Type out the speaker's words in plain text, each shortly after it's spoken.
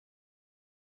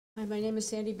Hi, my name is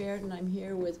Sandy Baird, and I'm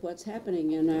here with what's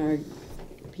happening in our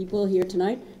people here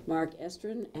tonight, Marc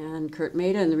Estrin and Kurt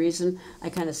Mehta. And the reason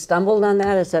I kind of stumbled on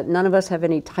that is that none of us have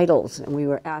any titles, and we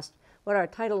were asked what our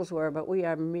titles were, but we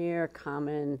are mere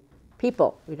common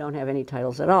people. We don't have any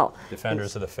titles at all.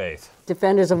 Defenders of the faith.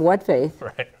 Defenders of what faith?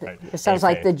 Right. It sounds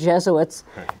like the Jesuits.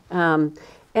 Right.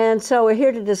 And so we're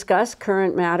here to discuss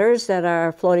current matters that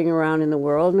are floating around in the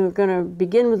world. And we're going to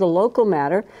begin with a local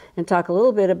matter and talk a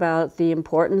little bit about the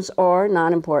importance or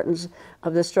non-importance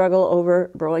of the struggle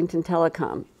over Burlington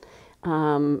Telecom.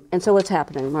 And so what's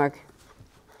happening, Marc?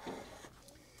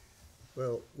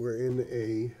 Well, we're in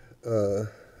a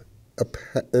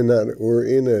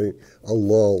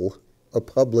lull, a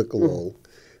public lull,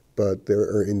 but there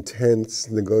are intense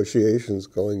negotiations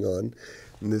going on.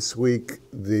 And this week,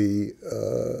 the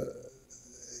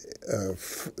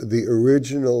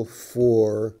original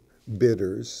 4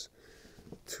 bidders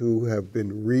to have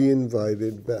been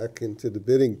re-invited back into the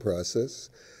bidding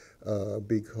process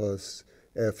because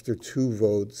after 2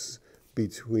 votes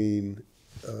between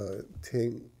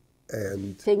Ting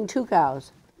and Ting Two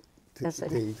Cows.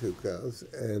 Ting Two Cows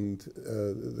and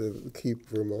the Keep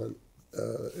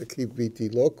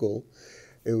VT Local,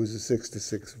 it was a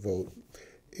 6-6 vote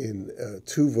in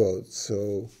 2 votes.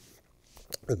 So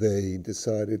they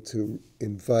decided to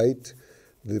invite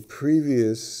the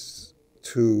previous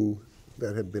 2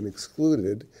 that had been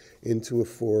excluded into a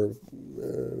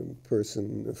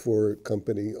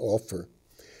 4-company offer.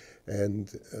 And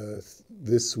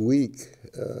this week,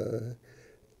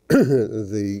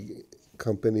 the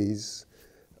companies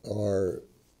are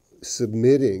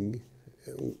submitting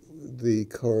the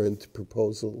current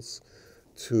proposals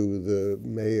to the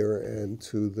mayor and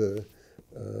to the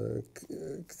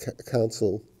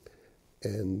council,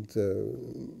 and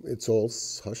it's all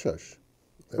hush-hush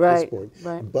at this point.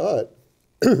 Right. But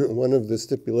one of the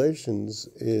stipulations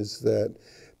is that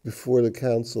before the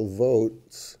council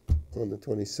votes on the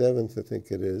 27th, I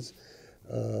think it is,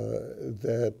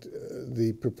 that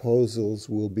the proposals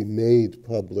will be made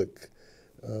public.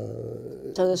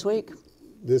 So this week?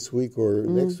 This week or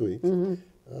next week.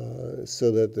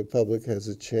 So that the public has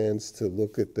a chance to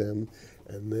look at them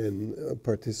and then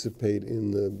participate in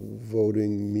the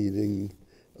voting meeting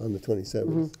on the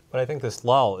 27th. But I think this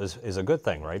lull is a good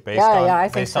thing, right? Based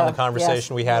on the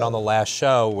conversation we had on the last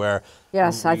show, where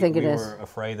I think it is. We were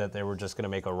afraid that they were just going to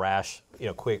make a rash,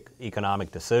 quick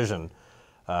economic decision.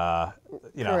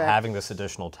 Having this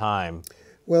additional time.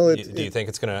 Well, do you think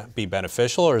it's going to be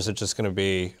beneficial, or is it just going to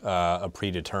be a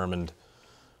predetermined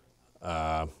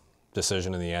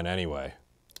decision in the end anyway?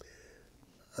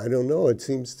 I don't know. It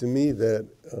seems to me that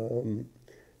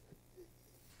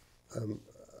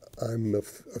I'm a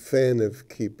fan of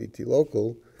Keep VT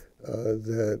Local,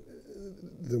 that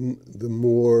the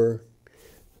more,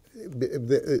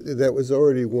 that was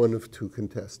already one of 2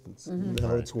 contestants.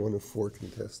 Now it's one of 4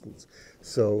 contestants.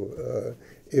 So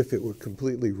if it were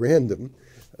completely random,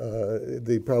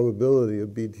 the probability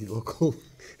of BT Local.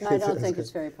 I don't think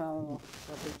it's very probable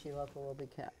that BT Local will be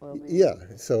yeah,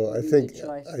 so I think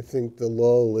the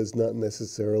lull is not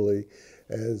necessarily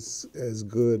as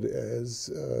good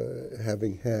as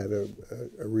having had a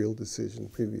real decision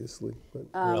previously. But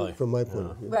really? From my point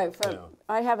of view. Right.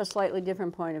 I have a slightly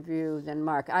different point of view than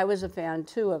Marc. I was a fan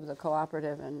too of the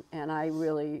cooperative, and I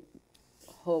really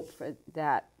hope for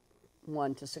that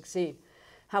one to succeed.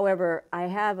 However, I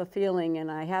have a feeling, and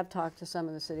I have talked to some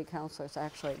of the city councilors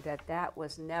actually, that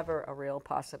was never a real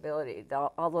possibility.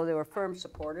 Although they were firm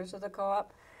supporters of the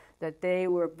co-op, that they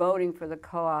were voting for the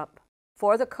co-op,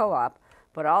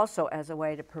 but also as a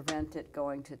way to prevent it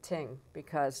going to Ting,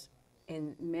 because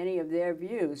in many of their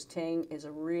views, Ting is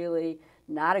a really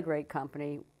not a great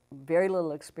company, very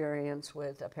little experience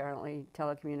with apparently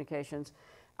telecommunications,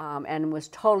 and was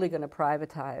totally going to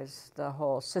privatize the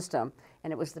whole system.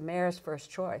 And it was the mayor's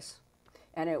first choice.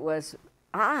 And it was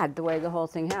odd the way the whole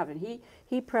thing happened.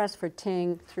 He pressed for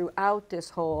Ting throughout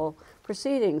this whole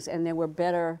proceedings, and there were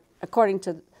better, according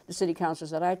to the city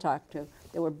councilors that I talked to,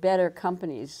 there were better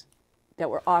companies that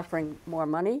were offering more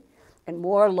money and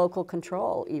more local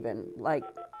control even, like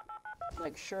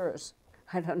Schur's.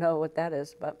 I don't know what that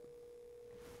is, but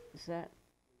is that?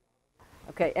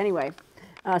 Okay, anyway.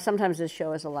 Sometimes this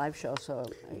show is a live show, so.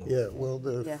 Yeah, well,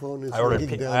 the phone is I ordered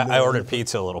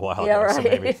pizza a little while ago. Yeah, right, so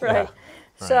maybe, right.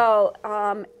 So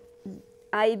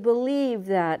I believe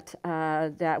that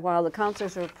while the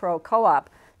councilors were pro-co-op,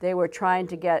 they were trying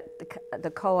to get the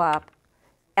co-op,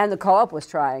 and the co-op was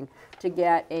trying to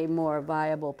get a more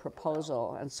viable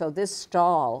proposal. And so this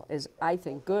stall is, I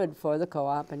think, good for the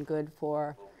co-op and good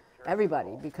for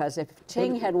everybody, because if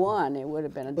Ting had won, it would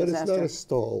have been a disaster. But it's not a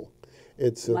stall.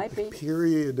 It's a Might be.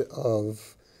 period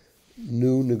of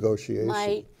new negotiation.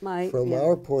 Might, From yeah.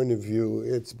 our point of view,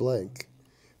 it's blank.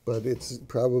 But it's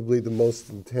probably the most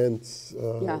intense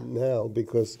Yeah. now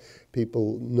because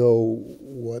people know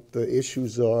what the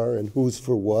issues are and who's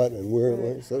for what and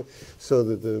where. So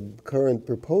that the current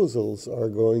proposals are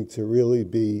going to really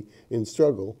be in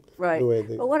struggle. Right. The way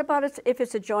they, But what about if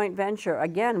it's a joint venture,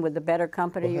 again, with the better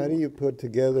company? how do you put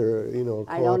together, a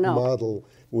I co-op don't know. model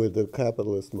with a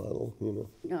capitalist model,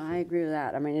 No, I agree with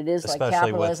that. I mean, it is like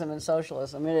Especially with- capitalism and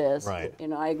socialism. It is. Right.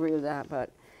 I agree with that.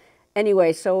 But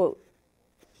anyway, so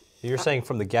You're saying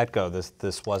from the get-go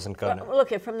this wasn't going to... look,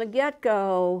 from the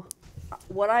get-go,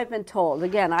 what I've been told,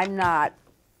 again, I'm not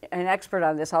an expert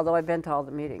on this, although I've been to all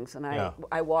the meetings and Yeah.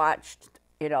 I watched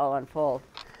it all unfold.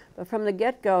 But from the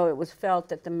get-go, it was felt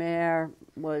that the mayor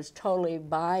was totally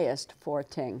biased for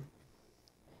Ting.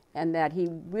 And that he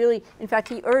really, in fact,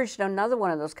 he urged another one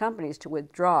of those companies to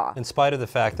withdraw. In spite of the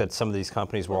fact that some of these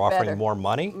companies were offering better. more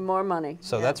money? More money.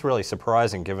 So yeah. that's really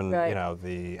surprising given, Right.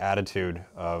 the attitude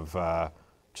of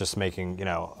just making,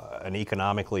 an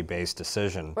economically based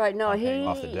decision Right, no, on paying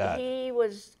off the debt. he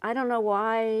was, I don't know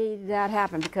why that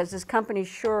happened, because this company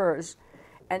Schurz,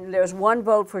 and there's one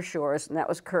vote for Schurz, and that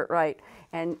was Kurt Wright.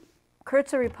 And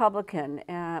Kurt's a Republican,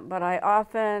 but I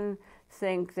often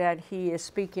think that he is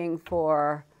speaking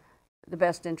for the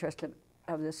best interest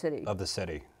of the city. Of the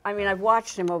city. I mean, I've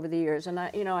watched him over the years, and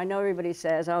I know everybody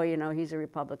says, oh, he's a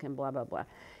Republican, blah, blah, blah,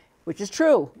 which is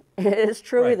true. It is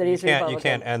true Right. that he's a Republican. You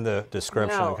can't end the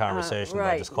description and conversation by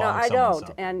right. just calling No, I someone don't.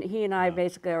 something. And he and I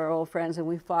basically are old friends, and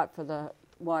we fought for the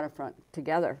waterfront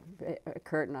together.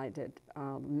 Kurt and I did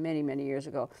many, many years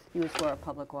ago. He was for a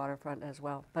public waterfront as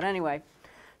well. But anyway,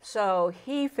 so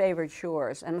he favored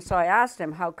Shores, and so I asked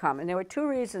him how come. And there were two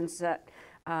reasons that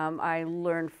I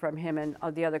learned from him and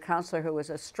the other counselor who was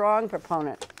a strong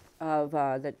proponent of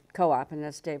the co-op, and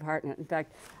that's Dave Hartnett. In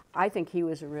fact, I think he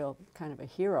was a real kind of a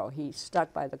hero. He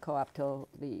stuck by the co-op till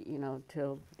the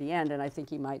end, and I think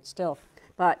he might still.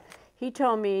 But he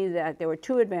told me that there were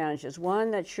two advantages.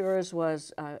 One, that Schurz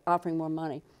was offering more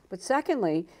money. But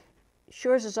secondly,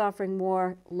 Schurz is offering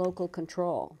more local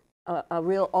control, a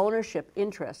real ownership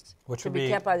interest Which to would be be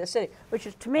kept by the city, which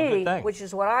is, to good me, thing. which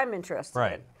is what I'm interested in.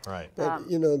 Right, right. But,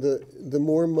 the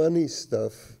more money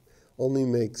stuff only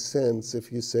makes sense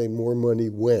if you say more money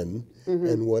when,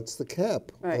 and what's the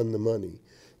cap Right. on the money.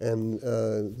 And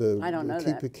I don't know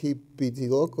that. Keep BT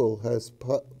Local has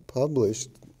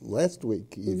published last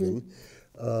week even,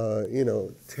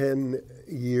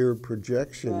 10-year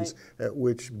projections at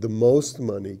which the most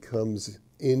money comes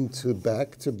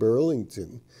back to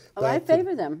Burlington. Oh, I back to-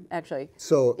 favor them, actually.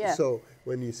 So, Yeah. so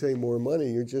when you say more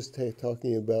money, you're just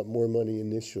talking about more money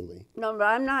initially. No, but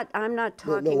I'm not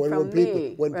talking when from people,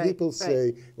 me. When Right, people right.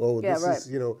 say, "Oh, Yeah, this right. is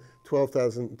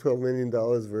 $12 million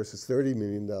versus $30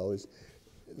 million,"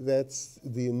 that's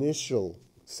the initial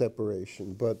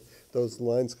separation. But those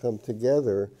lines come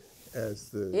together as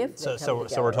the If they So, come so we're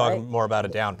together, talking right? more about a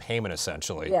down payment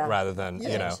essentially, Yeah. rather than,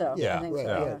 I think so. yeah, I think so,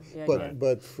 right. yeah.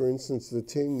 But for instance, the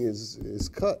Ting is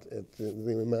cut at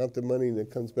the amount of money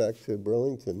that comes back to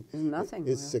Burlington. Nothing,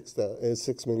 Is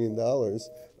 $6 million.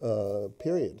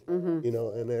 Period.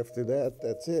 Mm-hmm. And after that,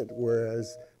 that's it.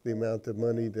 Whereas the amount of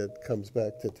money that comes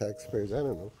back to taxpayers, I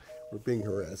don't know. We're being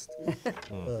harassed.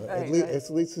 At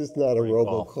least it's not a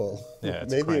robocall. Yeah,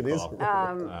 it's a Maybe it crank is.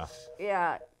 call.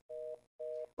 Yeah.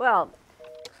 Well,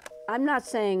 I'm not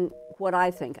saying what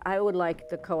I think. I would like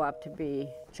the co-op to be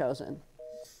chosen,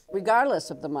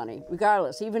 regardless of the money,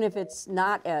 even if it's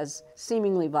not as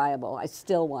seemingly viable. I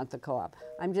still want the co-op.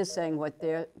 I'm just saying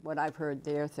what I've heard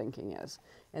their thinking is,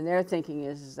 and their thinking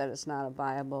is that it's not a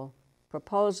viable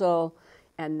proposal,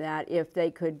 and that if they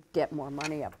could get more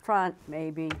money up front,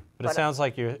 maybe. But it sounds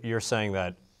like you're saying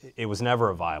that it was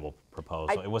never a viable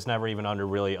proposal. It was never even under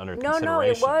consideration. No,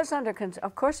 it was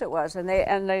of course it was, and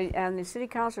the city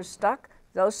council stuck.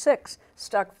 Those six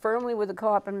stuck firmly with the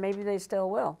co-op, and maybe they still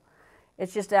will.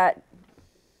 It's just that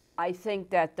I think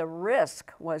that the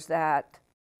risk was that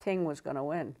Ting was going to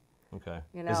win. Okay.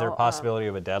 You Is there a know, possibility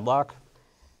of a deadlock?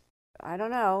 I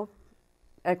don't know.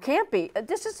 It can't be.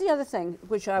 This is the other thing,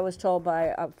 which I was told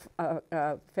by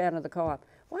a fan of the co-op.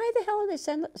 Why the hell are they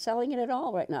selling it at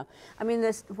all right now? I mean,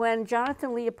 when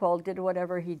Jonathan Leopold did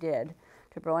whatever he did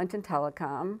to Burlington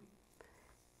Telecom,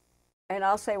 and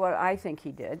I'll say what I think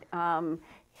he did,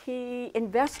 he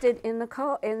invested in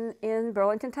in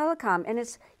Burlington Telecom, and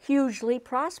it's hugely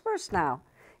prosperous now.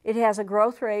 It has a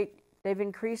growth rate. They've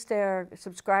increased their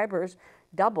subscribers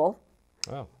double.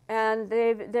 Oh. And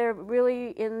they're really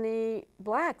in the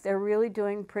black. They're really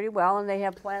doing pretty well, and they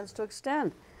have plans to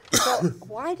extend. So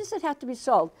why does it have to be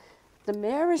sold? The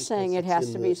mayor is saying it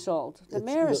has to be sold. The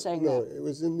mayor is saying that. No, it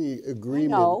was in the I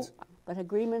agreement. know, but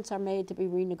agreements are made to be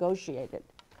renegotiated,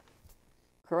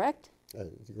 correct?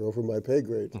 To go over my pay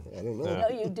grade. I don't know. No,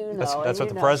 you do know. That's what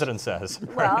the president says.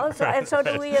 Well, and so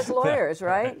do we as lawyers,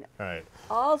 right? Right.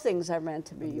 All things are meant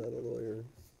to I'm be not a lawyer.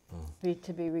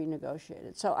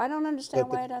 renegotiated. So I don't understand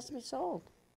But why it has to be sold.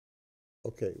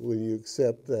 Okay, will you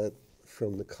accept that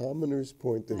from the commoner's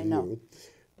point of I know. view,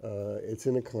 it's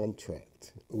in a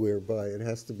contract whereby it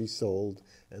has to be sold,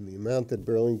 and the amount that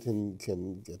Burlington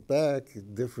can get back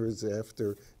differs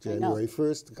after January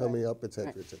 1st coming up, et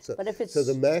cetera, et cetera. So, But if it's- so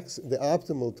the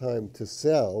optimal time to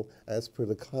sell, as per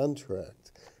the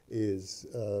contract, is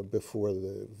before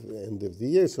the end of the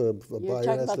year. So a You're buyer talking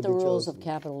has about to the be rules chosen. of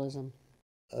capitalism.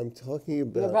 I'm talking You're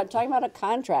about. talking about a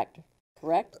contract,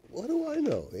 correct? What do I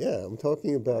know? Yeah, I'm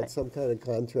talking about some kind of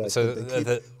contract So that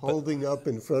they keep holding up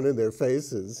in front of their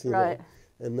faces. You Right. know?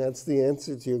 And that's the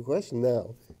answer to your question.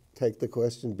 Now, take the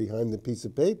question behind the piece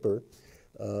of paper.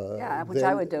 Yeah, which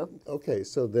I would do. Okay,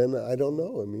 so then I don't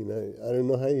know. I mean, I don't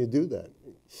know how you do that.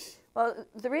 Well,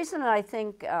 the reason I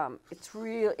think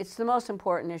it's the most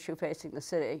important issue facing the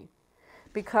city,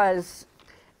 because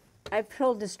I've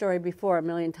told this story before a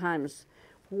million times.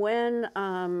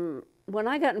 When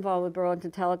I got involved with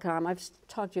Burlington Telecom, I've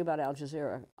talked to you about Al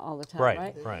Jazeera all the time,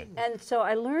 right? Right. And so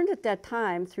I learned at that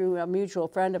time through a mutual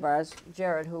friend of ours,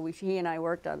 Jared, he and I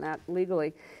worked on that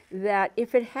legally, that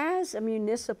if it has a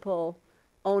municipal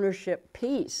ownership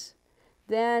piece,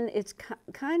 then it's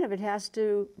it has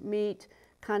to meet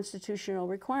constitutional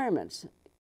requirements,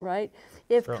 right?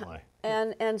 Certainly.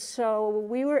 And so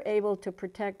we were able to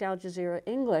protect Al Jazeera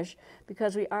English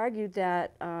because we argued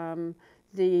that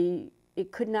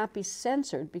it could not be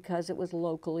censored because it was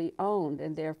locally owned,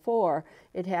 and therefore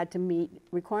it had to meet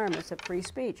requirements of free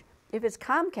speech. If it's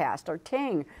Comcast or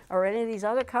Ting or any of these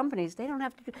other companies, they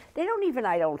don't even,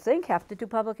 I don't think, have to do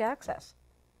public access.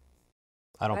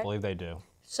 I don't Right? believe they do.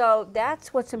 So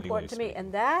that's what's important to Legally me,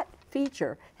 and that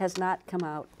feature has not come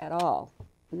out at all.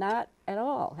 Not at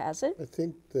all, has it? I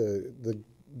think the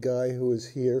guy who was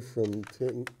here from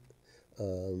Ting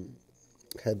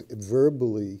had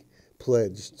verbally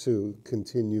pledged to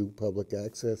continue public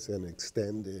access and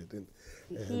extend it.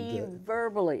 He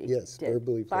verbally yes, did.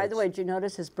 verbally By the pledged. way, did you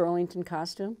notice his Burlington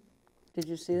costume? Did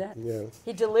you see that? Yeah.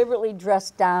 He deliberately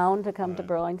dressed down to come to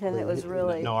Burlington. It was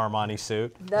really No Armani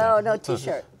suit. no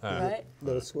T-shirt, right?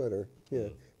 No sweater, yeah,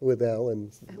 with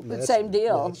Alan. Same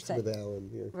deal. Matched Same- with Alan,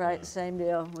 yeah. Right, same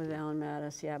deal with Alan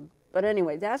Mattis, yeah. But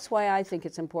anyway, that's why I think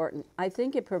it's important. I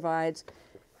think it provides,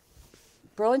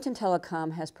 Burlington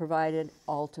Telecom has provided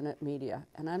alternate media,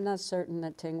 and I'm not certain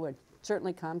that Ting would.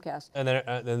 Certainly Comcast. And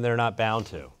they're not bound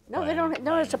to. No, by they don't. any-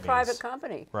 No, by it's a any private means.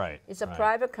 company. Right, It's a right.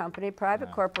 private company.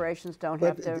 Private corporations don't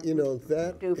But, have to you know,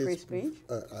 that do free is- speech.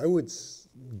 I would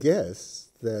guess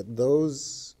that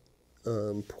those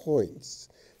points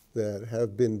that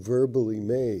have been verbally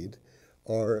made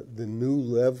are the new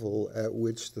level at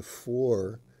which the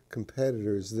four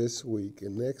competitors this week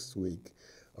and next week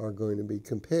are going to be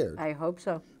compared. I hope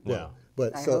so. Yeah.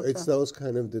 But I so hope it's so. those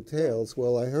kind of details.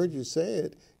 Well, I heard you say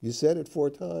it. You said it 4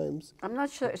 times. I'm not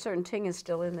sure certain Ting is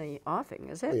still in the offing,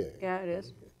 is it? Yeah. it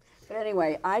is. But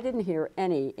anyway, I didn't hear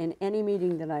in any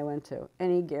meeting that I went to,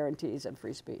 any guarantees of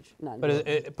free speech. None. But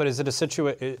is it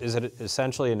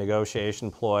essentially a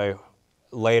negotiation ploy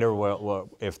later?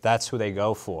 If that's who they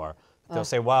go for, they'll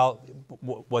say, well,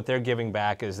 what they're giving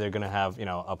back is they're going to have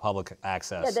a public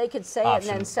access. Yeah, they could say it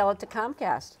option. and then sell it to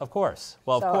Comcast. Of course.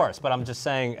 Well, So- of course. But I'm just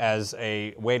saying, as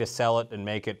a way to sell it and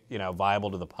make it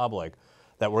viable to the public,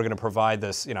 that we're going to provide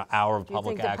this hour of Do you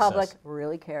public think the access. public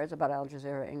really cares about Al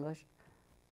Jazeera English?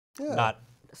 Yeah. Not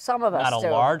Some of us not do.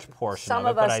 a large portion Some of it,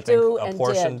 of but us I do think a and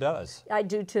portion did. does. I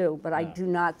do too, but I do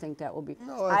not think that will be.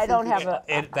 No, I I don't think have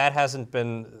a. That hasn't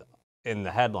been in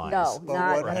the headlines. No, But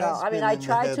not what at all. has I mean, been I in the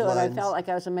tried to, and I headlines felt like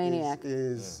I was a maniac.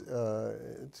 Is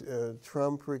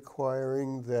Trump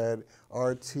requiring that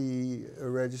RT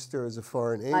register as a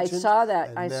foreign agent? I saw that.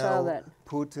 and I saw now that.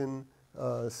 Putin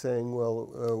saying,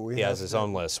 well, we He have has his to-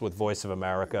 own list with Voice of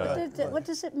America. What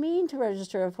does it mean to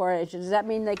register a foreign agent? Does that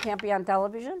mean they can't be on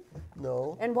television?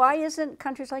 No. And why isn't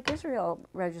countries like Israel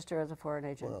register as a foreign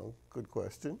agent? Well, good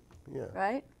question. Yeah.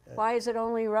 Right? Why is it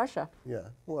only Russia? Yeah.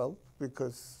 Well,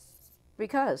 because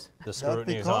Because The not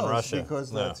scrutiny is because on Russia.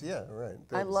 because No. that's right. I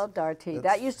That's- loved RT. That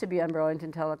that's- used to be on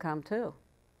Burlington Telecom too.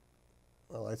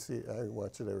 Well, I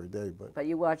watch it every day, but But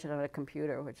you watch it on a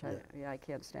computer, which I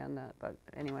can't stand that. But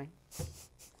anyway,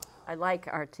 I like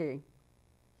RT.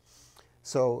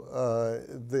 so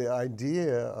the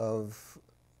idea of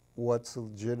what's a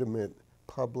legitimate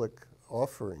public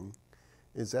offering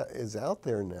is out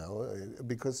there now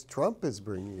because Trump is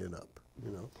bringing it up.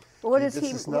 But what This is he?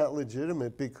 is not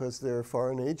legitimate because they're a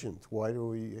foreign agent. Why do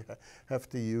we have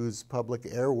to use public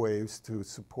airwaves to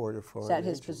support a foreign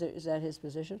agent? Is that his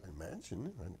position? I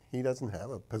imagine he doesn't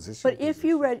have a position. But if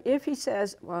he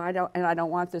says, well, I don't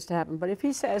want this to happen. But if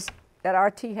he says that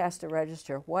RT has to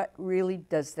register, what really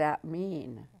does that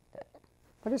mean?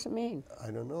 What does it mean?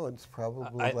 I don't know. It's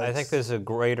probably. I think there's a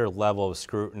greater level of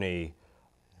scrutiny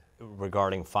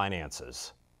regarding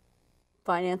finances.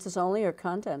 Finances only or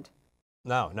content?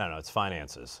 No, it's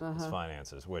finances. It's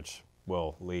finances, which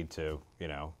will lead to,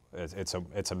 it's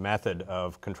a method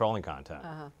of controlling content.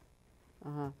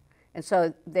 And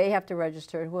so they have to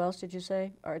register. Who else did you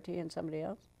say? RT and somebody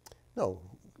else? No,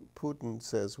 Putin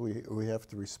says we have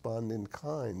to respond in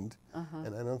kind,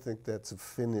 and I don't think that's a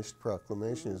finished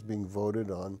proclamation. It's being voted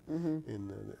on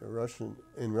in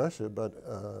Russia, but.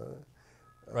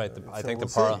 Right, I think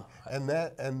we'll and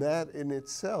that in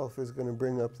itself is going to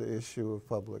bring up the issue of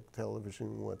public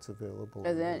television, what's available,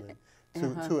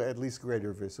 to at least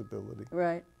greater visibility.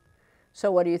 Right.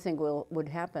 So what do you think would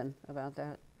happen about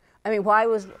that? I mean, why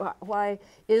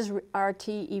is RT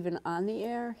even on the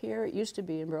air here? It used to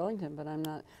be in Burlington, but I'm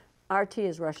not. RT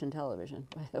is Russian television,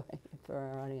 by the way, for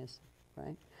our audience,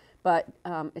 right? But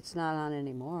it's not on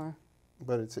anymore.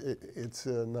 But it's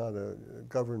not a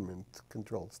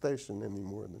government-controlled station any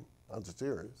more than Al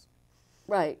Jazeera is.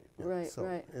 Right, Yeah, right, so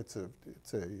right. It's a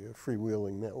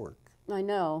freewheeling network. I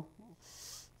know.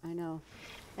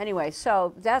 Anyway,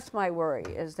 so that's my worry,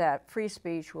 is that free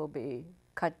speech will be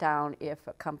cut down if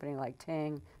a company like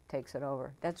Ting takes it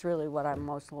over. That's really what I'm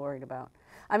most worried about.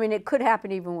 I mean, it could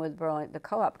happen even with the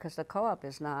co-op, because the co-op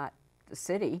is not the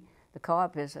city. The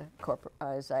co-op is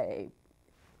a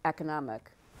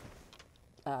economic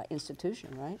institution,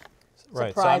 right? It's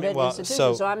a private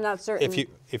institution, so I'm not certain.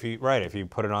 If you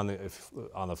put it on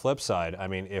the flip side, I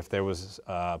mean, if there was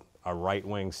a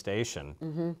right-wing station,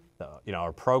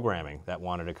 or programming that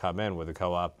wanted to come in, would the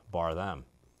co-op bar them?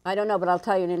 I don't know, but I'll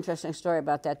tell you an interesting story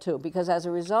about that too. Because as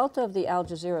a result of the Al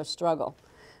Jazeera struggle,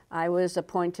 I was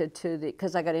appointed to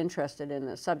because I got interested in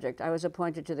the subject, I was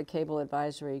appointed to the Cable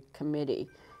Advisory Committee,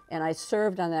 and I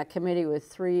served on that committee with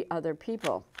 3 other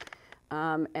people.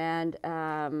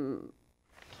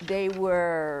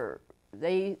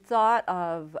 They thought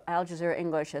of Al Jazeera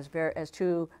English as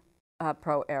too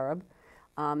pro-Arab.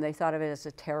 They thought of it as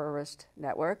a terrorist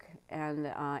network and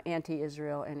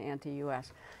anti-Israel and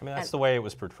anti-U.S. I mean, that's the way it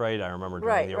was portrayed, I remember,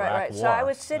 during the Iraq War. So I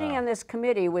was sitting on this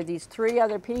committee with these 3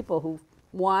 other people who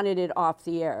wanted it off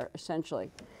the air,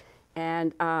 essentially.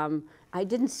 And I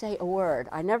didn't say a word.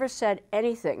 I never said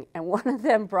anything. And one of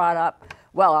them brought up,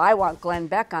 well, I want Glenn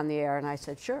Beck on the air. And I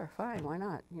said, sure, fine, why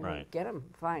not? Get him,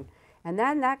 fine. And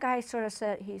then that guy sort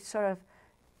of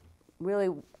really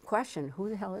questioned, who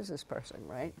the hell is this person,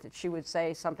 right? That she would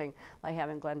say something like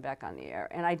having Glenn Beck on the air.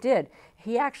 And I did.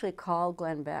 He actually called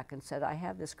Glenn Beck and said, I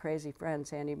have this crazy friend,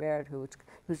 Sandy Baird, who's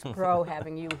pro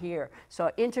having you here.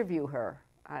 So interview her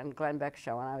on Glenn Beck's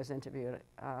show, and I was interviewed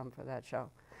for that show.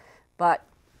 But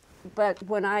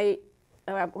when I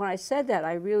said that,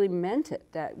 I really meant it,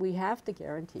 that we have to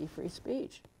guarantee free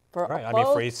speech. Right, I mean,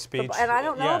 free speech. And I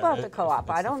don't know about the co-op.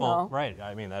 I don't know. Right,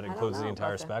 I mean, that includes the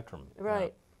entire spectrum.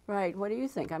 Right, right. What do you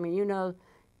think? I mean,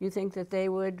 you think that they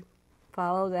would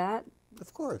follow that?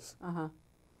 Of course.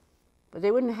 But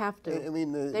they wouldn't have to. I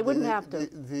mean, they wouldn't have to.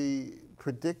 The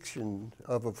prediction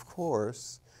of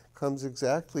course, comes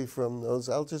exactly from those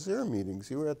Al Jazeera meetings.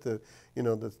 You were at the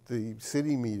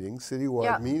city meetings,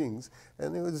 citywide meetings,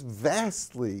 and it was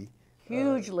vastly,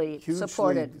 hugely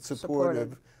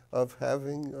supportive of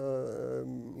having,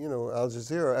 Al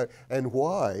Jazeera. And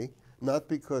why? Not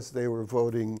because they were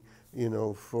voting,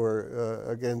 for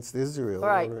against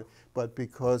Israel, but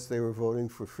because they were voting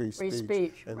for free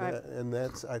speech. And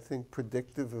that's, I think,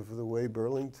 predictive of the way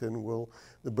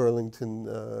the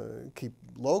Burlington Keep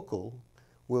Local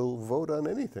will vote on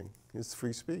anything. It's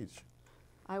free speech.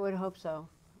 I would hope so.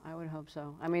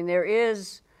 I mean, there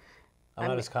is. I'm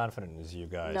not as confident as you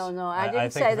guys. No, I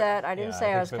didn't say that. I didn't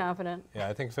say I was confident. Yeah,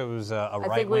 I think if it was a right-wing message, I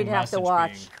think we'd have to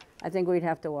watch. I think we'd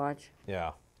have to watch.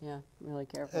 Yeah. Yeah, really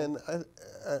careful. And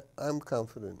I'm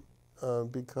confident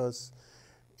because,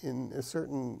 to a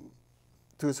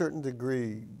certain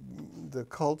degree, the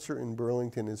culture in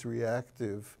Burlington is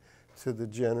reactive to the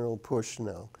general push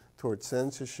now towards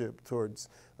censorship, towards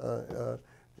the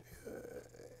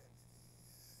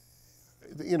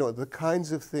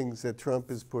kinds of things that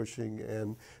Trump is pushing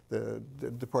and the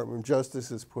Department of Justice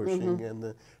is pushing, and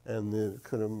the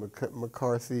kind of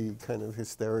McCarthy kind of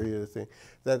hysteria thing.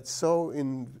 That's so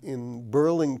in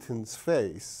Burlington's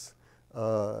face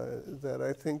that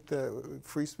I think that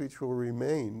free speech will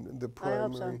remain the I hope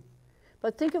primary. so.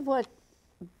 But think of what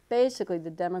basically the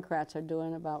Democrats are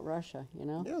doing about Russia, you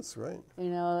know? Yes, right. You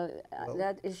know,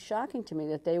 that is shocking to me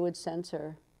that they would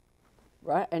censor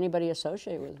anybody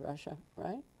associated with Russia,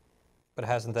 right? But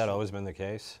hasn't that always been the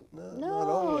case? Not No,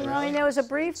 always. I mean, there was a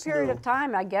brief period new. of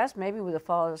time, I guess, maybe with the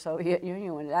fall of the Soviet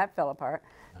Union when that fell apart,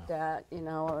 that, you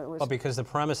know, it was... Well, because the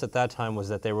premise at that time was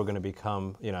that they were going to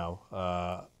become, you know,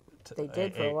 They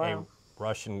did for a while.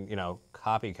 Russian, you know,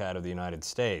 copycat of the United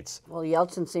States. Well,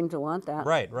 Yeltsin seemed to want that.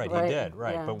 Right, he did,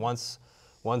 right. Yeah. But once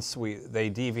they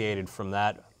deviated from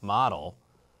that model,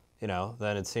 you know,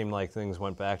 then it seemed like things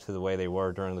went back to the way they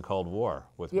were during the Cold War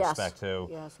with Yes, respect to,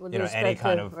 yes, with you know, any respect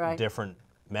kind to- of right. different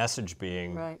message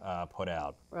being Right. put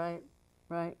out. Right,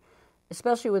 right.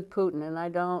 Especially with Putin, and I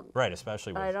don't Right,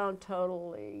 I don't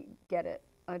totally get it.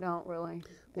 I don't really.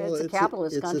 Well, it's a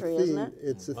capitalist it's a country, theme. isn't it?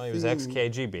 It's a Well, he was theme.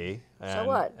 ex-KGB. And,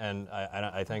 what? And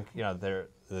I think, you know,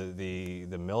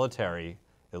 the military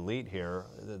elite here,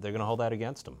 they're going to hold that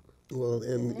against him. Well,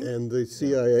 and the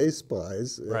CIA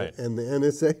spies Right. and the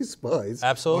NSA spies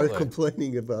Absolutely. are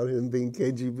complaining about him being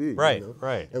KGB. Right, you know?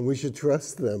 right. And we should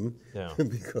trust them Yeah.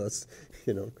 because,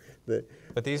 you know,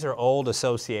 But these are old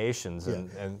associations, and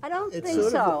I don't It's think sort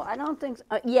of so. I don't think.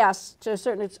 Yes, to a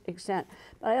certain extent,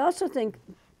 but I also think,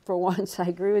 for once, I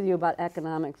agree with you about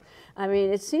economics. I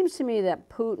mean, it seems to me that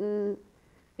Putin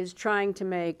is trying to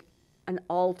make an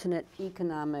alternate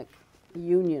economic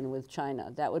union with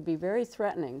China. That would be very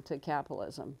threatening to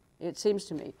capitalism. It seems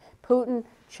to me. Putin,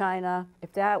 China,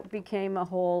 if that became a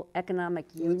whole economic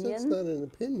union, that's not an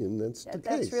opinion. That's the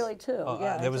that's case. really true.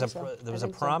 Yeah, I there was a think so. there I was a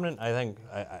think so. prominent, I think,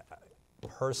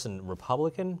 person,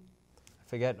 Republican, I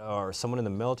forget, or someone in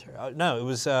the military. No, it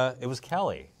was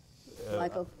Kelly.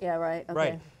 Michael, yeah, right. Okay.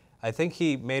 Right. I think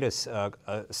he made a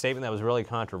statement that was really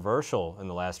controversial in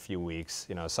the last few weeks,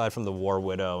 you know, aside from the war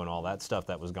widow and all that stuff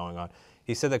that was going on.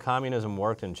 He said that communism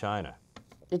worked in China.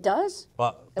 It does?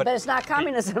 Well, But it's not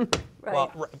communism, right?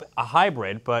 Well, a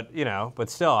hybrid, but, you know, but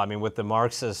still, I mean, with the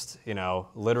Marxist, you know,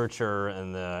 literature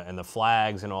and the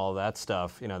flags and all of that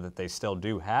stuff, you know, that they still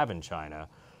do have in China,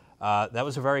 that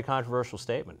was a very controversial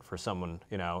statement for someone,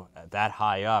 you know, that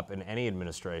high up in any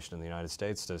administration in the United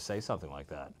States to say something like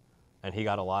that. And he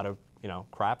got a lot of, you know,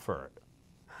 crap for it.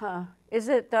 Huh. Is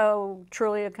it, though,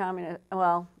 truly a communist?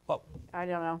 Well, Well, I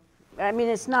don't know. I mean,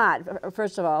 it's not.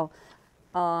 First of all,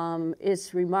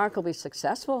 it's remarkably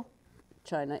successful,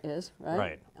 China is,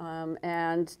 right? Right.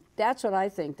 And that's what I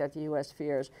think that the U.S.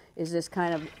 fears, is this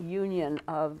kind of union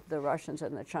of the Russians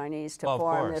and the Chinese to Well, of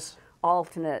form this course.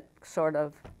 alternate sort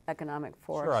of economic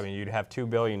force. Sure, I mean, you'd have 2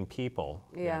 billion people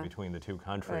you know, Yeah. between the two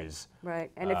countries.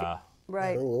 Right. And if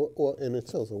right. Well, and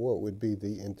it's also what would be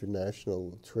the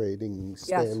international trading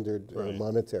standard, Right.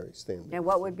 monetary standard. And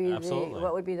what would be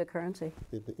Absolutely. the currency?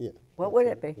 Yeah. What would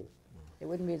it be? It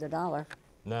wouldn't be the dollar.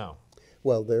 No.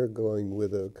 Well, they're going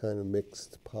with a kind of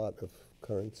mixed pot of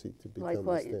currency to become Like the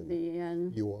what? standard. The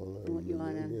yen? Yuan.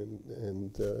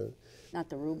 And Not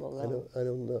the ruble, though. I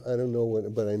don't know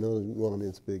what, but I know yuan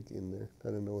is big in there.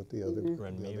 I don't know what the other.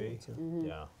 Renminbi? Mm-hmm.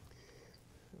 Yeah.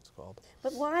 It's called.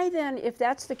 But why then, if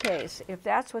that's the case, if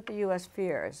that's what the U.S.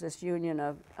 fears, this union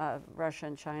of Russia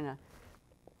and China,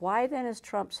 why then is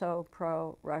Trump so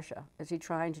pro-Russia? Is he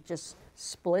trying to just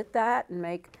split that and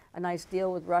make a nice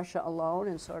deal with Russia alone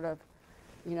and sort of,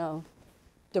 you know,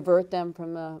 divert them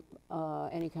from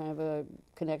any kind of a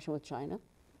connection with China?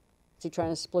 Is he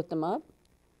trying to split them up?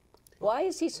 Why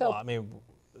is he so... Well, I mean,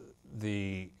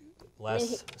 the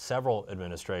last several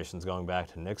administrations going back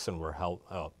to Nixon were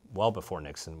well before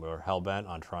Nixon, were hell-bent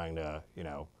on trying to, you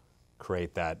know,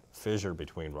 create that fissure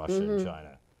between Russia and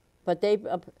China. But they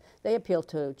appeal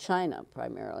to China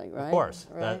primarily, right? Of course.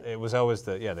 Right? It was always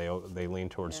they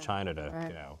leaned towards China to, Right.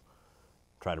 you know,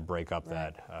 try to break up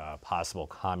that possible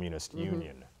communist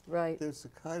union. Right. There's a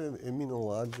kind of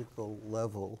immunological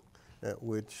level at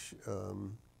which,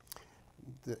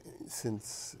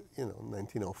 since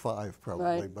 1905 probably,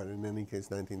 Right. but in any case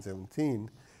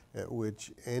 1917, at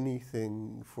which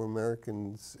anything for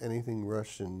Americans, anything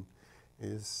Russian,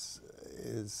 is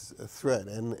a threat,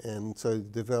 and so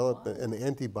develop an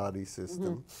antibody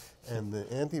system, and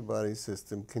the antibody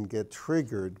system can get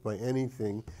triggered by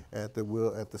anything at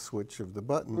the switch of the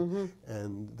button,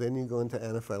 and then you go into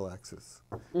anaphylaxis,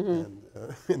 and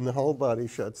the whole body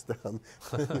shuts down.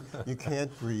 You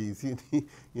can't breathe. You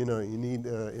need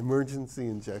emergency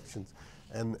injections.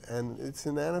 And it's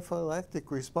an anaphylactic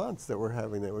response that we're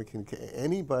having, that we can,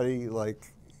 anybody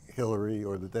like Hillary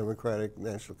or the Democratic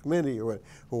National Committee or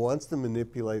who wants to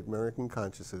manipulate American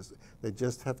consciousness, they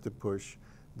just have to push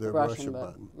the Russian Russia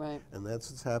button. right. And that's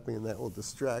what's happening, and that will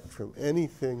distract from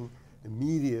anything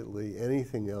immediately,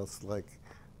 anything else like,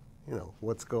 you know,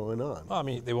 what's going on. Well, I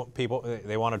mean, they want people.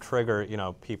 They want to trigger, you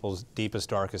know, people's deepest,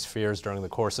 darkest fears during the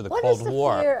course of the What Cold is the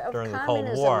War. fear of During the Cold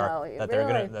communism, War, though? that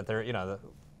Really? they're, you know,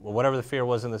 well, whatever the fear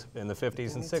was in the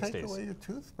 50s and Take 60s. away your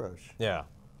toothbrush. Yeah.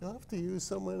 You'll have to use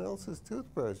someone else's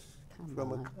toothbrush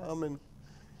from a common.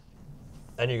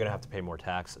 Then you're going to have to pay more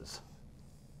taxes.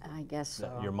 I guess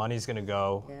so. Your money's going to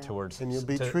go Yeah. towards. And you'll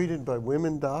be to- treated by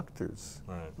women doctors,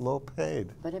 Right. low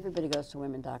paid. But everybody goes to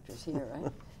women doctors here,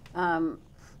 right?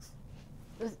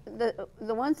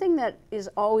 The one thing that is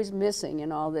always missing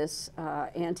in all this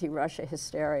anti-Russia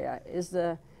hysteria is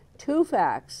the two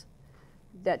facts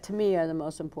that to me are the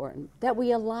most important. That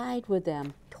we allied with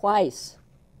them twice.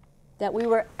 That we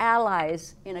were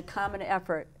allies in a common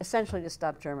effort essentially to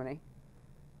stop Germany.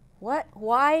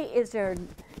 Why is there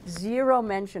zero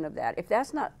mention of that? If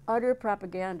that's not utter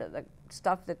propaganda, the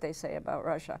stuff that they say about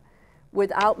Russia,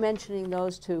 without mentioning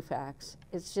those two facts,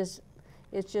 it's just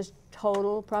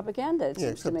total propaganda, it Yeah,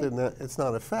 seems to except me. that it's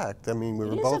not a fact. I mean, we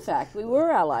were It is both. a fact. We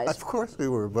were allies. Of course we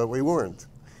were, but we weren't.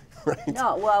 Right?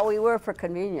 No, well, we were for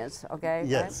convenience, okay?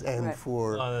 Yes, right? and Right.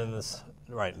 for. And then this,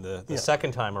 right, the Yeah.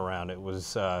 second time around, it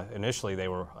was initially they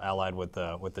were allied with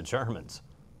the Germans.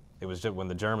 It was just when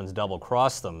the Germans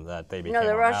double-crossed them that they became No,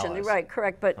 the our Russian, allies. right,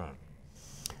 correct, but, Right.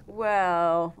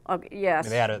 well, okay, yes.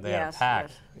 They had a yes, pact,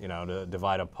 yes. you know, to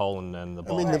divide up Poland and the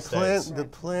I mean, Baltic States. the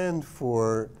plan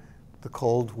for the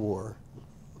Cold War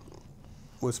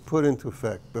was put into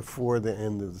effect before the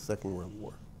end of the Second World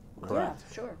War. Yeah,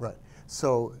 sure. Right.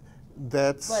 So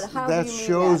that's But how do that you mean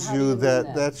shows that? How do you you mean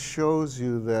that that? shows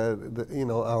you that you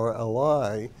know, our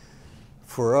ally,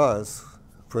 for us,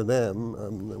 for them,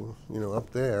 you know, up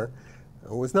there,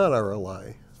 was not our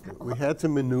ally. We had to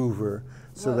maneuver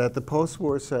so that the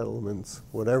post-war settlements,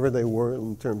 whatever they were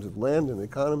in terms of land and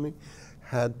economy,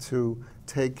 had to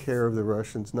take care of the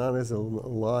Russians not as an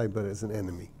ally but as an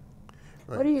enemy.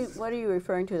 What are you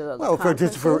referring to, though? Well,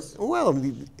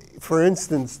 The for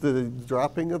instance, the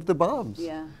dropping of the bombs.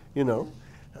 Yeah. You know,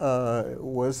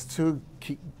 was to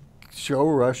show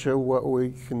Russia what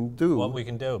we can do. What we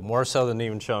can do, more so than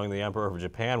even showing the Emperor of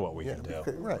Japan what we Yeah, can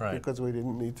do. right, because we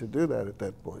didn't need to do that at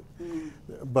that point. Mm.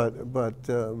 But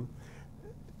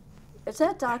Is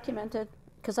that documented?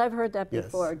 Because I've heard that Yes.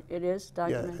 before. It is yeah,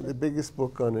 documented? the biggest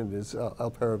book on it is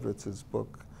Alperovitz's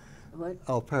book. What?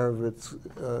 Alperovitz,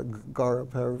 Gar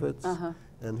Alperovitz, Uh-huh.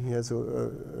 and he has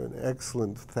an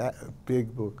excellent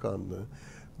big book on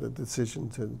the decision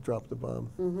to drop the bomb.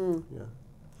 Mm-hmm. Yeah.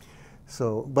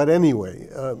 So, but anyway,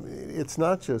 it's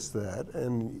not just that,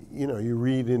 and you know, you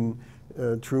read in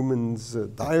Truman's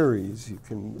diaries. You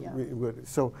can Yeah. read,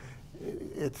 so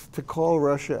it's to call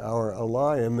Russia our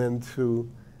ally, and then to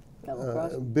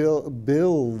Double-cross?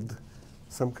 build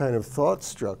some kind of thought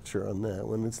structure on that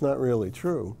when it's not really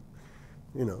true.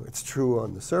 You know, it's true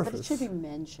on the But surface. it should be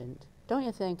mentioned, don't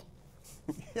you think?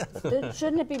 Yeah.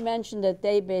 Shouldn't it be mentioned that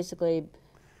they basically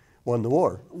Won the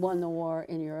war. won the war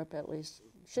in Europe, at least?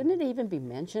 Shouldn't it even be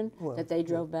mentioned that they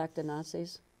drove back the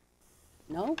Nazis?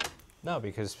 No? No,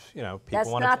 because you know people That's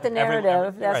want not the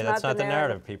narrative. That's right, that's not not the the narrative.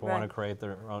 narrative. People Right. want to create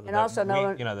their own. And also no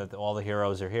one- you know that all the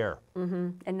heroes are here.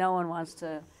 And no one wants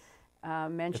to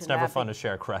mention It's never that fun to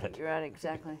share credit. Right,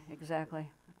 exactly.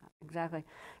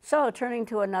 So, turning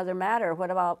to another matter, what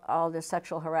about all this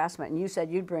sexual harassment? And you said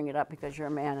you'd bring it up because you're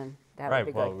a man, and that would Right.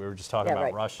 be Well, good. we were just talking Yeah, about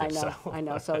right. Russia. I know, So. I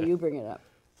know. So you bring it up.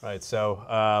 Right. So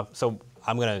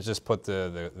I'm going to just put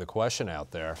the question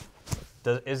out there.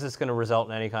 Is this going to result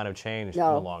in any kind of change in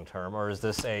No. the long term, or is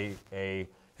this a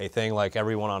thing like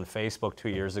everyone on Facebook 2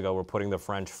 years ago were putting the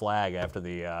French flag after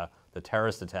the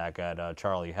terrorist attack at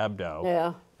Charlie Hebdo?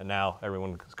 Yeah. And now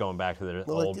everyone's going back to their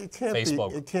Well, old it can't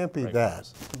Facebook. be. It can't be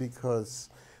breakdowns. that because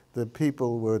the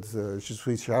people with Je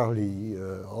suis Charlie,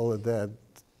 all of that,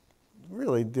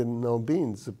 really didn't know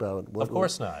beans about what. Of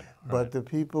course not. But Right. the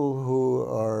people who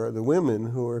are the women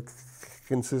who are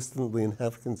consistently and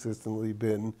have consistently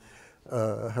been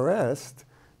harassed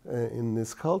in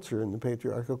this culture, in the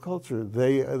patriarchal culture,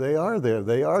 they are there.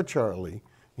 They are Charlie.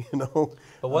 You know,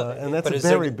 But what- and that's but a is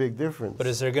there- very big difference. But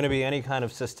is there going to be any kind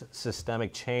of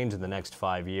systemic change in the next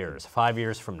 5 years? 5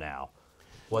 years from now,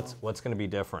 what's going to be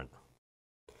different?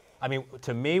 I mean,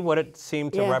 to me, what it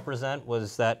seemed to Yeah. represent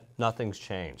was that nothing's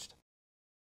changed.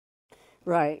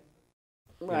 Right.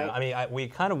 You know, Right. I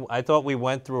mean, I thought we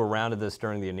went through a round of this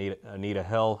during the Anita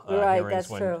Hill Right, hearings that's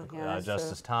when true. Yeah, that's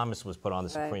Justice true. Thomas was put on the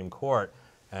Right. Supreme Court,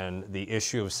 and the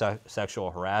issue of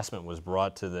sexual harassment was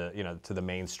brought to the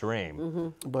mainstream.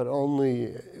 Mm-hmm. But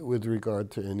only with regard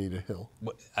to Anita Hill.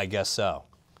 I guess so.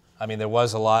 I mean, there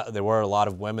were a lot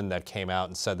of women that came out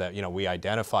and said that, you know, we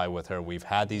identify with her, we've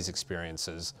had these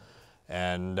experiences,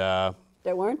 and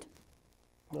There weren't?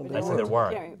 I said there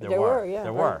were. Yeah, There there were. were, yeah,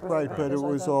 There right, were. Right, but it Because I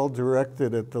was thought- all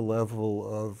directed at the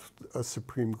level of a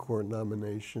Supreme Court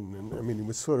nomination, and I mean, it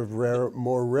was sort of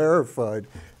more rarefied,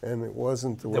 and it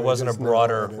wasn't the way There wasn't it a is now,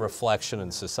 broader and it- reflection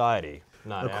in society.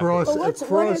 Not across, But what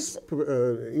across, is-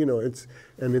 you know,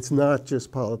 it's not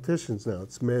just politicians now;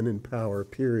 it's men in power,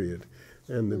 period,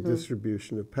 and the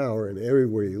distribution of power, and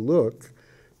everywhere you look,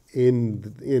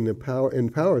 in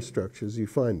power structures, you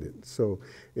find it. So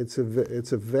it's a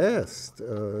vast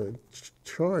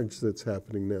charge that's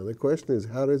happening now. The question is,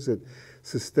 how does it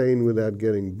sustain without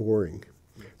getting boring?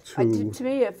 To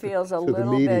me, it feels a to the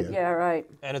little bit, media. yeah, right.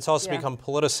 And it's also Yeah. become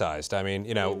politicized. I mean,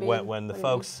 you know, What do you mean? when the What do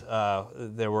you mean? folks,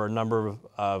 there were a number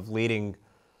of leading,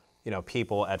 you know,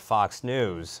 people at Fox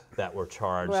News that were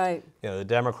charged. Right. You know, the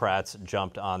Democrats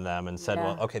jumped on them and said,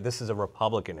 Yeah. well, okay, this is a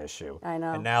Republican issue. I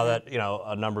know, And now yeah. that, you know,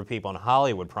 a number of people in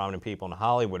Hollywood, prominent people in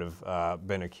Hollywood have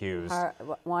been accused.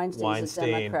 Weinstein's a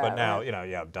Democrat, but now, right? you know,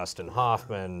 you have Dustin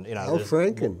Hoffman, you know. Al there's-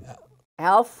 Franken,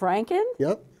 Al Franken?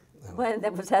 yep,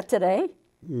 Was that today?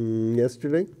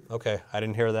 yesterday. Okay, I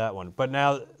didn't hear that one. But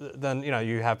now, then, you know,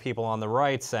 you have people on the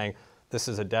right saying this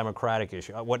is a Democratic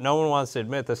issue. What no one wants to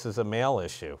admit, this is a male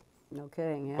issue. No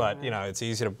kidding, yeah. But, you know, it's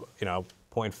easy to, you know,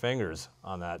 point fingers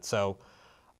on that. So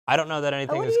I don't know that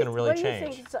anything What is do going to really what do you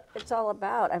change. think it's all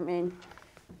about? I mean,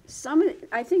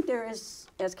 I think there is,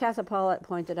 as Katha Pollitt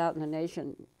pointed out in The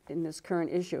Nation in this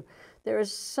current issue, there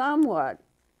is somewhat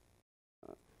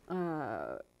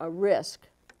a risk,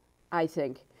 I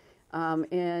think,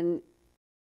 in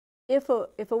if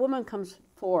a woman comes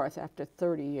forth after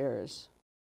 30 years,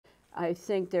 I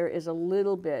think there is a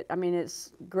little bit, I mean,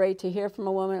 it's great to hear from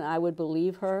a woman, I would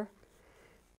believe her,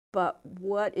 but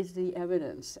what is the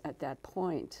evidence at that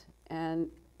point? And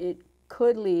it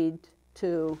could lead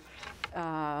to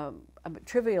a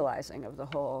trivializing of the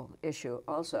whole issue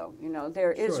also. You know,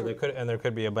 there is... Sure, there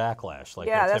could be a backlash, like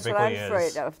yeah, there that's what typically I'm afraid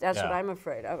is. of. That's what Yeah. I'm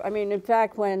afraid of. I mean, in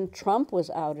fact, when Trump was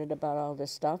outed about all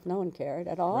this stuff, no one cared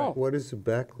at all. What does the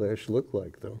backlash look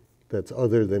like, though? That's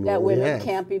other than That what we women have.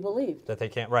 can't be believed, That they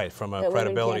can't, right, from a That women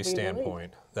credibility can't be believed.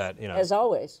 standpoint, that, you know, as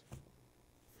always,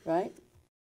 right?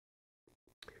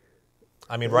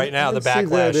 I mean, right now, I the don't see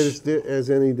that backlash, as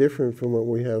any different from what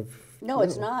we have. No, now.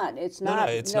 it's not. It's No, not.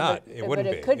 it's No, not. but- It but wouldn't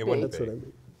it be. could It wouldn't That's what I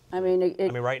mean. I mean,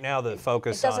 I mean, right now, the it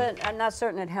focus on, doesn't. I'm not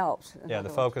certain it helps. in yeah, other the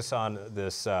words. focus on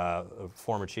this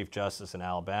former Chief Justice in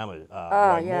Alabama, Oh,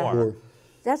 Roy yeah. Moore.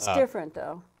 That's different,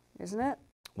 though, isn't it?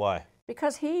 Why?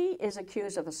 Because he is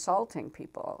accused of assaulting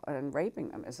people and raping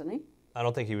them, isn't he? I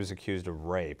don't think he was accused of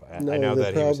rape. I No, know the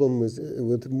that he was problem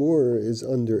with Moore is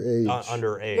underage.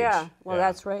 underage. Yeah. Well,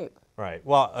 that's rape. Right.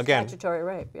 Well, again, Statutory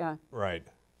rape. Yeah. right.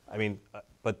 I mean,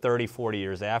 but 30, 40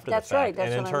 years after That's the fact. right,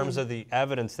 that's and in what I terms mean. of the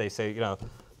evidence, they say, you know,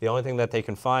 the only thing that they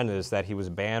can find is that he was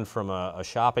banned from a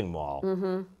shopping mall.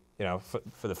 Mm-hmm. You know,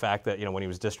 for the fact that, you know, when he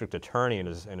was district attorney in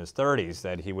his 30s,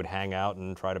 that he would hang out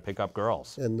and try to pick up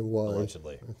girls. And the Y.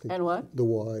 Allegedly. I think And what? The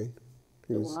Y.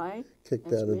 He The was Y? kicked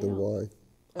That's out of the male. Y.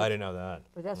 I didn't know that.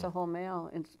 But that's a whole male.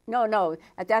 No.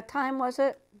 At that time, was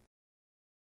it?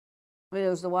 I mean, it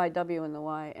was the YW and the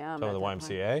YM. Some of at the that time.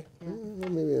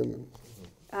 YMCA? Maybe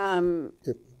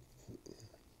yep.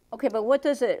 Okay, but what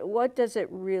does it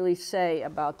really say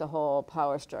about the whole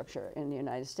power structure in the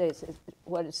United States?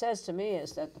 What it says to me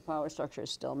is that the power structure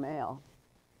is still male,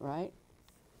 right?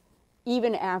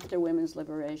 Even after women's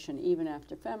liberation, even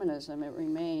after feminism, it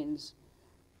remains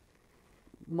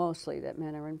mostly that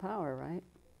men are in power, right?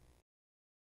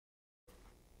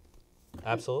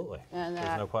 Absolutely. And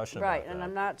There's no question right, about that. and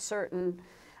I'm not certain.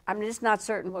 I'm just not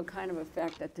certain what kind of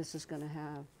effect that this is going to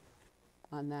have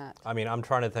on that. I mean, I'm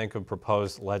trying to think of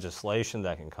proposed legislation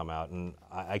that can come out, and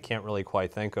I can't really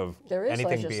quite think of There is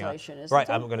anything legislation, beyond. isn't Right,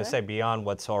 there? I'm going to Right? say beyond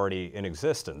what's already in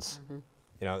existence. Mm-hmm.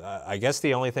 You know, I guess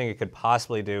the only thing it could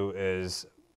possibly do is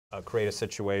create a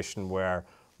situation where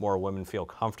more women feel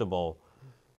comfortable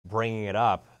bringing it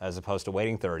up as opposed to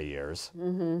waiting 30 years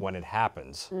Mm-hmm. when it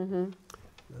happens.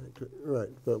 Right,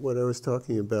 but what I was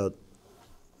talking about,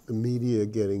 the media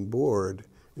getting bored,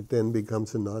 it then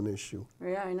becomes a non-issue.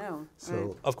 Yeah, I know. So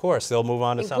right. Of course, they'll move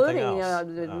on to something Including else.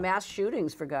 the mass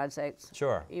shootings, for God's sakes.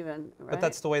 Sure. Even, right? But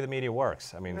that's the way the media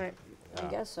works. I mean, Right, I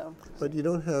guess so. But you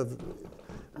don't have,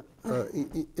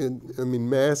 I mean,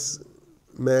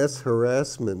 mass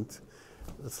harassment.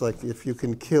 It's like if you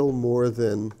can kill more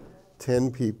than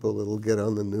 10 people, it'll get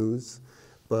on the news.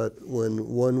 But when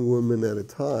one woman at a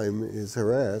time is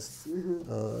harassed,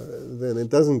 then it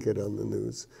doesn't get on the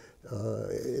news.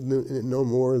 No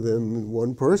more than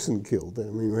one person killed. I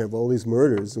mean, we have all these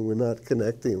murders, and we're not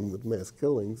connecting them with mass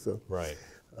killings. So, Right.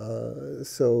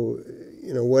 So,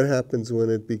 you know, what happens when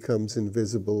it becomes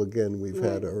invisible again? We've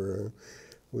had our.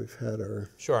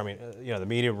 Sure. I mean, you know, the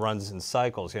media runs in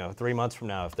cycles. You know, 3 months from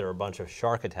now, if there are a bunch of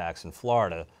shark attacks in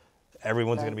Florida,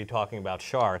 everyone's going to be talking about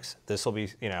sharks. This will be,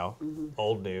 you know,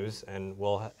 old news, and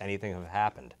will anything have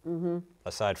happened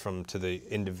aside from to the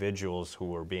individuals who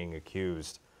were being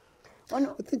accused? I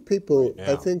think people.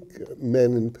 Yeah. I think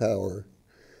men in power,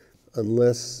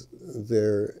 unless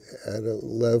they're at a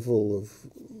level of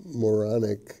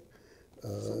moronic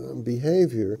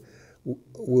behavior,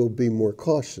 will be more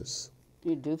cautious.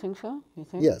 You do think so? You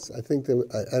think? Yes, I think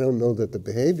that. I don't know that the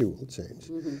behavior will change,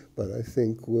 but I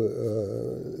think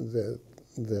that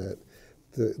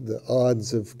the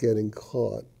odds of getting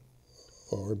caught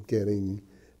or getting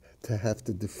to have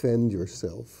to defend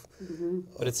yourself.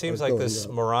 But it seems like this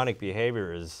moronic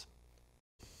behavior is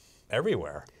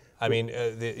everywhere. I mean,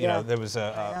 you know, there was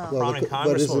a prominent congresswoman.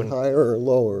 But is it higher or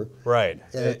lower? Right.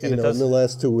 You know, in the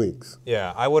last 2 weeks.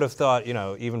 Yeah, I would have thought, you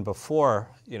know, even before,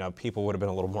 you know, people would have been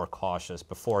a little more cautious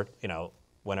before, you know,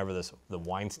 whenever the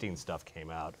Weinstein stuff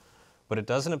came out. But it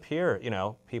doesn't appear, you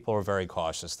know, people are very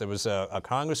cautious. There was a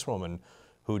congresswoman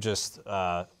who just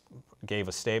gave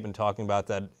a statement talking about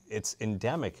that it's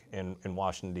endemic in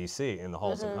Washington, D.C., in the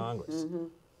halls of Congress.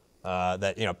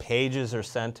 That, you know, pages are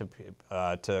sent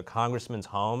to congressmen's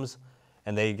homes,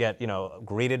 and they get, you know,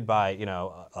 greeted by, you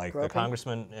know, like the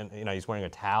congressman, and, you know, he's wearing a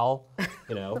towel,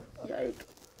 you know.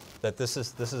 That this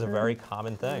is a very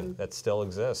common thing that still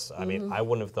exists. I mean, I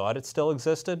wouldn't have thought it still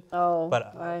existed.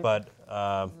 But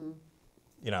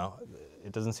you know,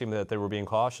 it doesn't seem that they were being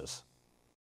cautious.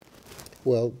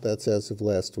 Well, that's as of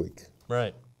last week.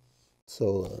 Right.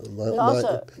 So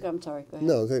I'm sorry. Go ahead.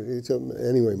 No.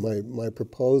 Anyway, my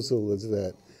proposal is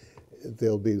that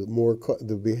there'll be more.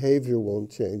 The behavior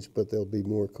won't change, but they'll be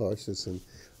more cautious and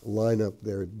line up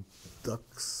their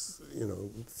ducks, you know,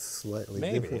 slightly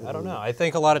differently. Maybe, I don't know. I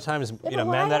think a lot of times, you know,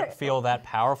 men that feel that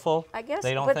powerful, I guess,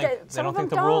 they don't but think some of the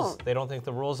them rules. don't. They don't think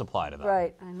the rules apply to them.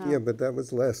 Right, I know. Yeah, but that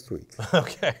was last week.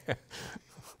 Okay.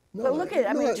 No, But look at,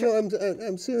 I mean,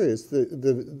 I'm serious.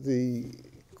 The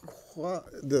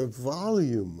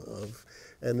volume of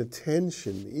and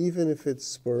attention, even if it's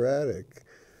sporadic,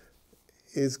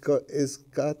 has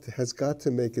got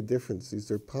to make a difference.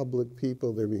 These are public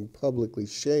people. They're being publicly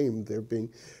shamed. They're being,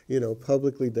 you know,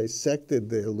 publicly dissected.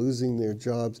 They're losing their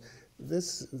jobs.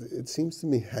 This, it seems to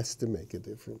me, has to make a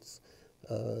difference.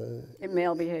 in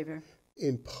male behavior.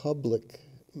 In public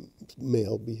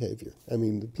male behavior. I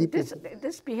mean, the people.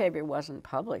 This behavior wasn't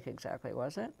public exactly,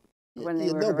 was it? When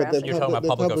they were no, but harassing. You're talking about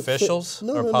public officials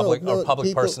or public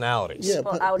people, personalities? Yeah,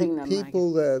 People outing them,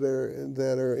 people that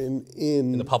are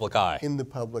in the public eye. In the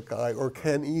public eye, or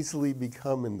can easily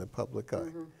become in the public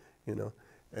eye, you know,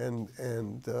 and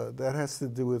that has to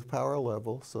do with power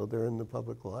level. So they're in the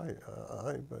public eye,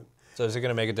 but. So is it going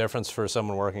to make a difference for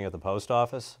someone working at the post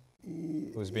office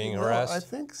who's being harassed? I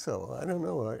think so. I don't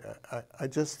know. I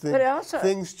just think also,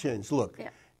 things change. Look, yeah.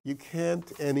 You can't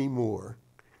anymore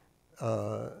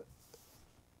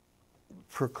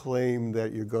proclaim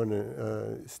that you're going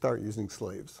to start using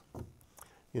slaves,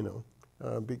 you know,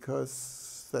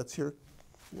 because that's your,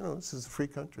 you know, this is a free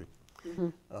country.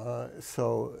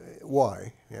 So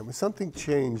why? I mean, something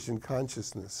changed in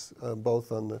consciousness,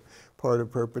 both on the part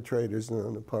of perpetrators and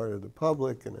on the part of the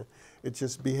public, and it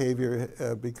just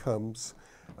behavior becomes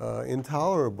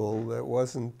intolerable that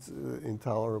wasn't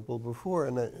intolerable before,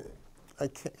 and I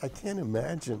can't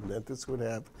imagine that this would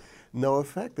have no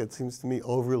effect. That seems to me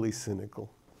overly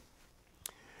cynical.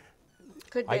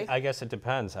 Could be. I guess it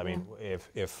depends. I mean,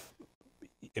 if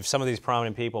some of these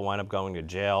prominent people wind up going to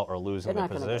jail or losing their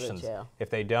positions, if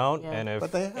they don't, and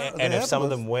if some of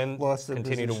them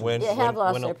continue to win, they have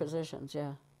lost their positions,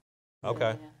 yeah.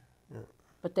 Okay. Yeah.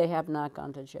 But they have not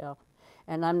gone to jail,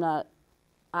 and I'm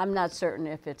not certain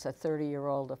if it's a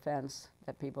 30-year-old offense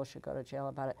that people should go to jail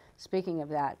about it. Speaking of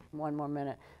that, one more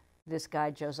minute. This guy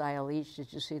Josiah Leach,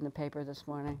 did you see in the paper this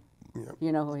morning? Yeah.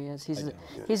 You know who he is.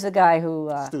 He's the guy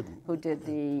who did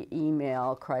the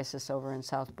email crisis over in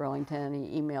South Burlington.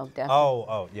 He emailed death.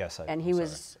 Oh, yes. And he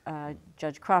was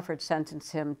Judge Crawford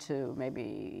sentenced him to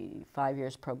maybe 5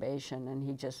 years probation, and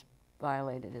he just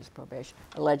violated his probation.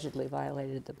 Allegedly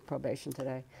violated the probation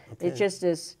today. Okay. It just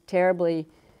is terribly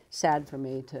sad for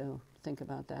me to think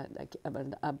about that. Like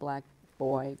a black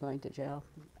boy going to jail.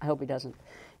 I hope he doesn't.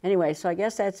 Anyway, so I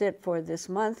guess that's it for this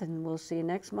month, and we'll see you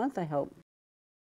next month, I hope.